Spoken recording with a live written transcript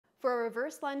For a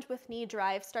reverse lunge with knee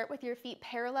drive, start with your feet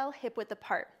parallel, hip width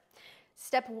apart.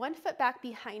 Step one foot back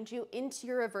behind you into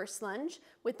your reverse lunge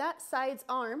with that side's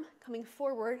arm coming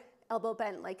forward, elbow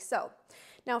bent like so.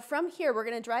 Now from here, we're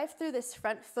gonna drive through this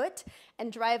front foot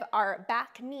and drive our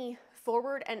back knee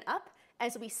forward and up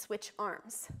as we switch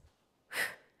arms.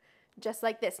 Just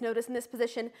like this. Notice in this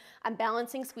position, I'm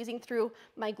balancing, squeezing through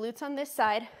my glutes on this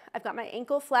side. I've got my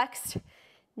ankle flexed,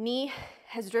 knee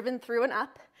has driven through and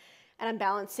up, and I'm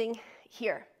balancing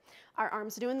here. Our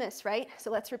arms are doing this, right? So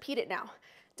let's repeat it now.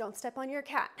 Don't step on your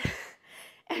cat.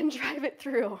 And drive it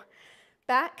through.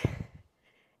 Back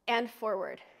and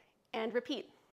forward. And repeat.